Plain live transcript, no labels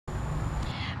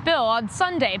Bill, on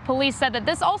Sunday, police said that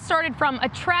this all started from a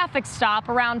traffic stop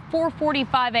around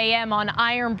 4:45 a.m. on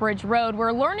Iron Bridge Road.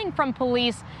 We're learning from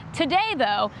police today,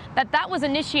 though, that was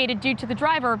initiated due to the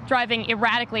driver driving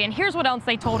erratically. And here's what else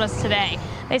they told us today.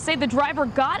 They say the driver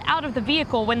got out of the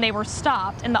vehicle when they were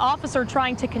stopped, and the officer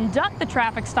trying to conduct the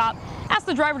traffic stop asked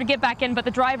the driver to get back in, but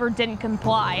the driver didn't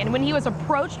comply. And when he was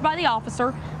approached by the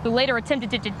officer, who later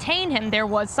attempted to detain him, there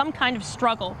was some kind of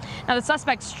struggle. Now, the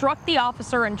suspect struck the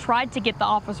officer and tried to get the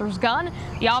officer's gun.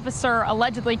 The officer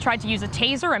allegedly tried to use a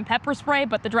taser and pepper spray,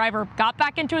 but the driver got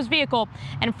back into his vehicle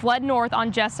and fled north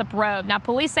on Jessup Road. Now,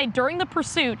 police say during the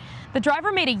pursuit, the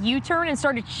driver made a U-turn and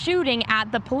started shooting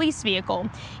at the police vehicle.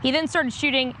 He then started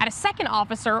shooting at a second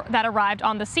officer that arrived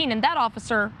on the scene, and that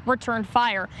officer returned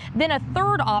fire. Then a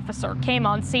third officer came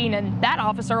on scene, and that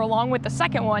officer, along with the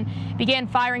second one, began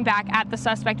firing back at the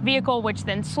suspect vehicle, which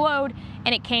then slowed,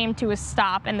 and it came to a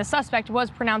stop, and the suspect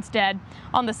was pronounced dead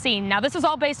on the scene. Now, this is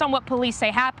all based on what police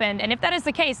say happened, and if that is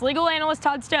the case, legal analyst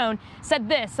Todd Stone said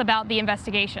this about the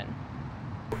investigation.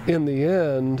 In the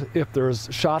end, if there's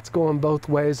shots going both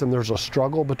ways and there's a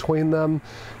struggle between them,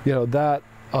 that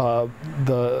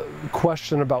the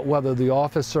question about whether the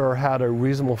officer had a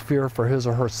reasonable fear for his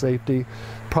or her safety,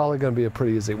 probably going to be a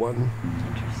pretty easy one.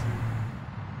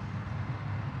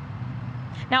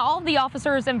 Now, all of the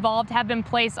officers involved have been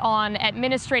placed on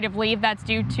administrative leave. That's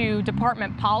due to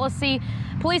department policy.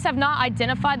 Police have not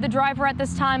identified the driver at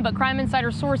this time, but Crime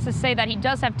Insider sources say that he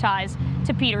does have ties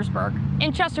to Petersburg.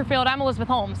 In Chesterfield, I'm Elizabeth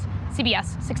Holmes,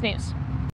 CBS 6 News.